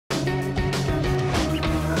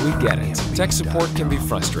We get it. Tech support can be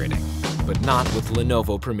frustrating, but not with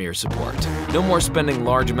Lenovo Premier Support. No more spending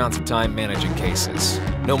large amounts of time managing cases.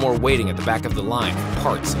 No more waiting at the back of the line for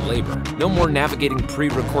parts and labor. No more navigating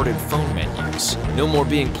pre-recorded phone menus. No more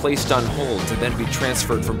being placed on hold to then be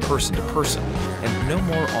transferred from person to person. And no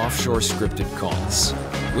more offshore scripted calls.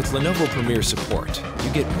 With Lenovo Premier Support,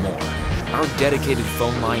 you get more. Our dedicated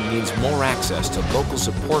phone line means more access to local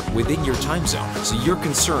support within your time zone, so your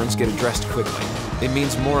concerns get addressed quickly. It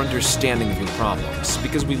means more understanding of your problems,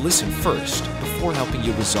 because we listen first before helping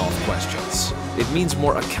you resolve questions. It means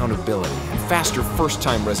more accountability and faster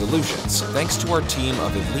first-time resolutions, thanks to our team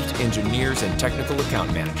of elite engineers and technical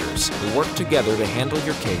account managers who work together to handle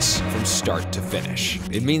your case from start to finish.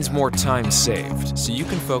 It means more time saved, so you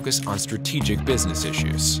can focus on strategic business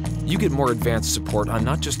issues. You get more advanced support on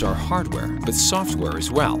not just our hardware, but software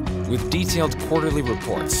as well, with detailed quarterly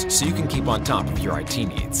reports so you can keep on top of your IT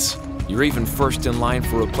needs. You're even first in line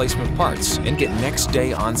for replacement parts and get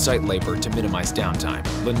next-day on-site labor to minimize downtime.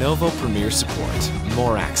 Lenovo Premier Support.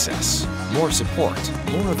 More access, more support,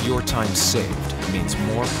 more of your time saved means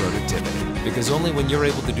more productivity. Because only when you're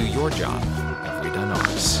able to do your job have we done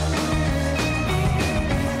ours.